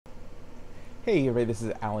Hey everybody, this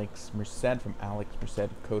is Alex Merced from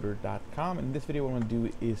alexmercedcoder.com, and in this video what I'm going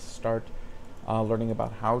to do is start learning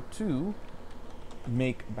about how to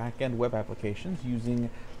make back-end web applications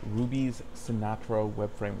using Ruby's Sinatra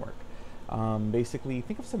web framework. Basically,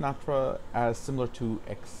 think of Sinatra as similar to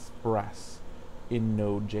Express in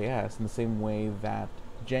Node.js in the same way that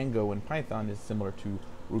Django in Python is similar to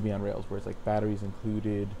Ruby on Rails, where it's like batteries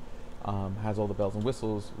included, has all the bells and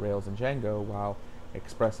whistles, Rails and Django, while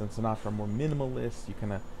Express and Sinatra are more minimalist. You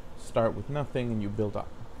kind of start with nothing and you build up.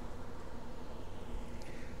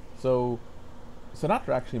 So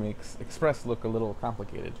Sinatra actually makes Express look a little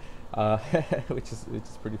complicated, which is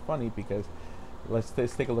pretty funny because let's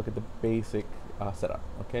take a look at the basic setup.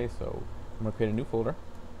 Okay, so I'm going to create a new folder.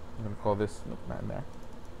 I'm going to call this, nope, not in there.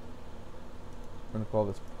 I'm going to call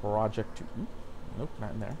this project 2. Nope,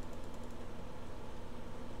 not in there.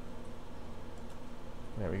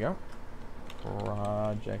 There we go.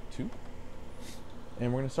 Project 2.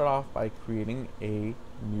 And we're going to start off by creating a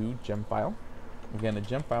new gem file. Again, a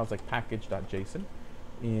gem file is like package.json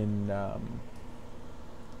in the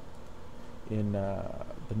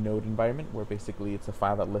Node environment, where basically it's a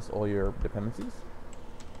file that lists all your dependencies.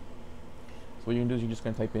 So what you're going to do is you're just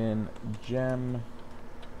going to type in gem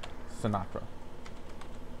Sinatra.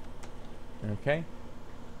 Okay,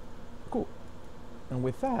 cool. And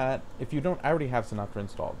with that, if you don't already have Sinatra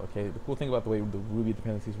installed, okay, the cool thing about the way the Ruby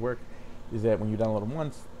dependencies work is that when you download them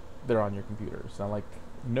once, they're on your computer. It's not like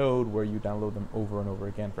Node where you download them over and over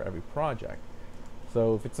again for every project.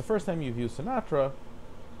 So if it's the first time you've used Sinatra,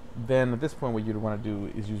 then at this point what you'd want to do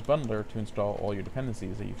is use bundler to install all your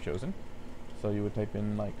dependencies that you've chosen. So you would type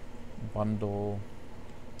in like bundle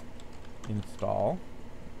install,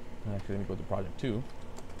 and actually let me go to project 2.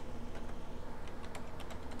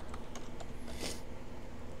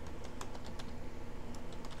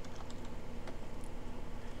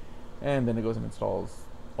 And then it goes and installs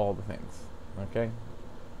all the things. Okay,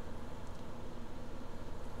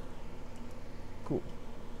 cool.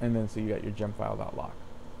 And then so you got your gemfile.log.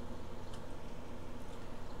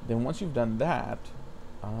 Then once you've done that,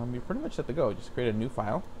 you're pretty much set to go. Just create a new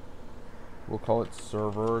file. We'll call it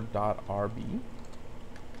server.rb.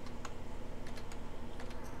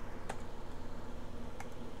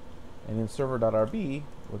 And in server.rb,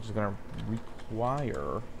 we're just going to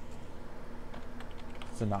require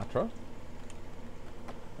Sinatra,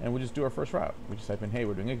 and we'll just do our first route. We just type in, hey,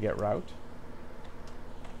 we're doing a get route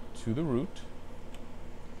to the root,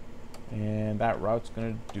 and that route's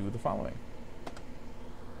going to do the following.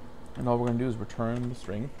 And all we're going to do is return the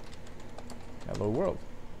string hello world,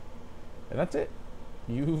 and that's it.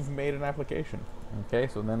 You've made an application. Okay,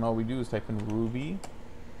 so then all we do is type in ruby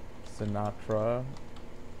sinatra.rb,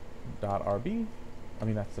 I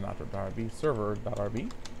mean that's sinatra.rb,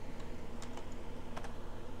 server.rb,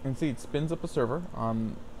 and see it spins up a server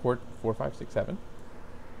on port 4567. So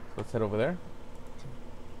let's head over there.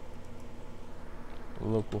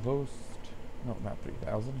 Localhost, no, not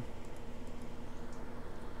 3000.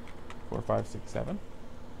 4567.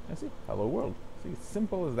 And see, hello world. See,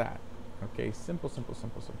 simple as that. Okay, simple, simple,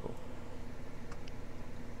 simple, simple.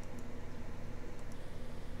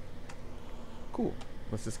 Cool.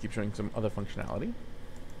 Let's just keep showing some other functionality.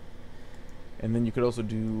 And then you could also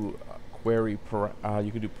do query,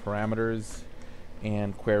 you could do parameters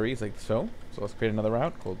and queries like so. So let's create another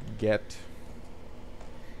route called get,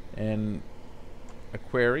 and a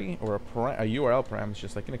query or a URL param is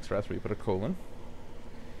just like an express where you put a colon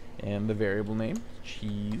and the variable name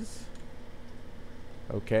cheese.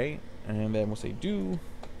 Okay, and then we'll say do.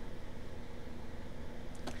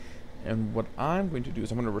 And what I'm going to do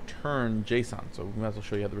is I'm going to return JSON. So we might as well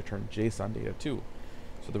show you how to return JSON data too.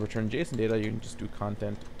 So the return JSON data, you can just do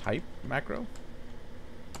content type macro,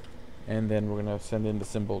 and then we're going to send in the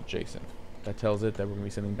symbol JSON. That tells it that we're going to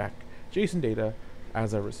be sending back JSON data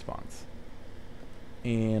as a response.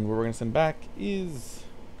 And what we're going to send back is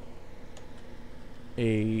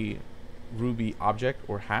a Ruby object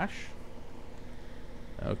or hash.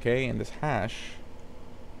 Okay, and this hash,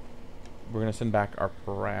 we're going to send back our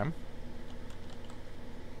param,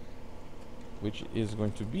 which is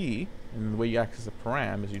going to be, and the way you access a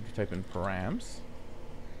param is you type in params,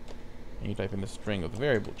 and you type in the string of the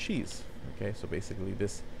variable cheese. Okay, so basically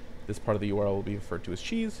this part of the URL will be referred to as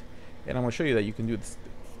cheese, and I'm going to show you that you can do this,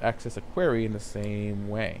 access a query in the same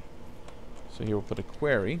way. So here we'll put a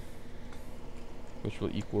query, which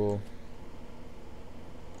will equal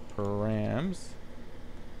params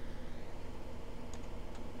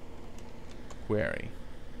query.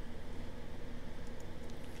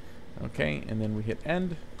 Okay, and then we hit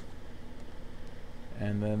end,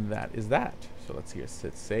 and then that is that. So let's here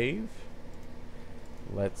hit save.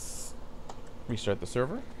 Let's restart the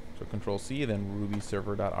server. So Control C, then ruby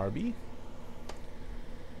server.rb.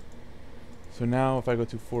 So now if I go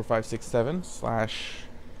to 4567 slash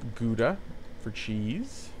Gouda for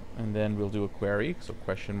cheese, and then we'll do a query. So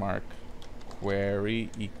question mark query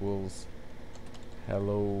equals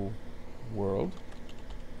hello world,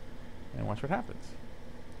 and watch what happens.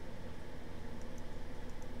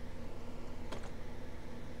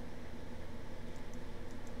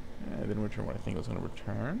 And it didn't return what I think it was going to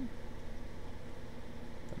return.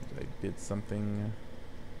 I did something.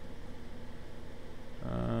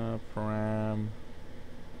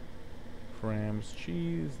 Params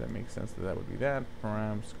cheese. That makes sense that would be that.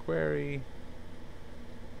 Params query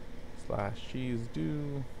slash cheese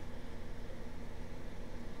do.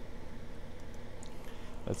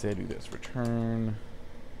 Let's say I do this. Return.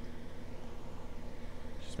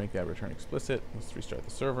 Just make that return explicit. Let's restart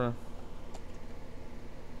the server.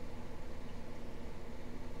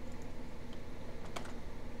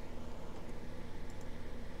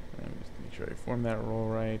 And just make sure I form that role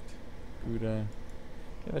right. Gouda.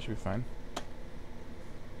 Yeah, that should be fine.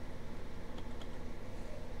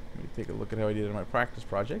 Let me take a look at how I did it in my practice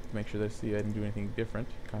project. Make sure that I didn't do anything different.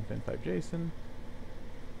 Content type JSON.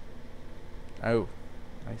 Oh,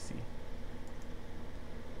 I see.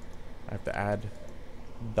 I have to add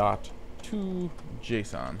dot to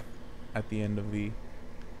JSON at the end of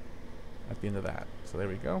that. So there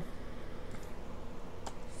we go.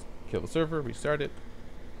 Kill the server, restart it.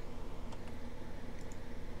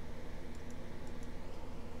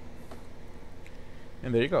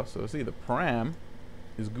 And there you go. So see, the param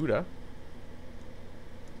is Gouda,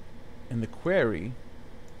 and the query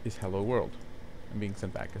is hello world, and being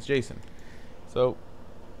sent back as JSON. So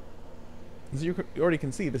as you already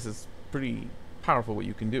can see, this is pretty powerful what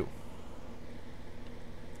you can do.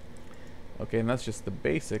 Okay, and that's just the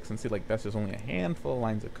basics, and see, like, that's just only a handful of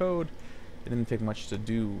lines of code. It didn't take much to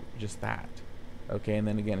do just that. Okay, and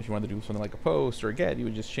then again, if you wanted to do something like a post or a get, you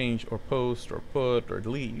would just change, or post or put or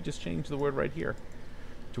delete, you just change the word right here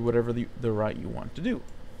to whatever the right you want to do.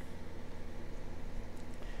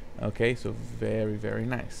 Okay, so very, very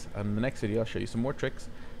nice. In the next video, I'll show you some more tricks.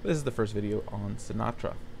 This is the first video on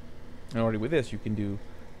Sinatra. And already with this, you can do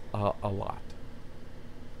a lot.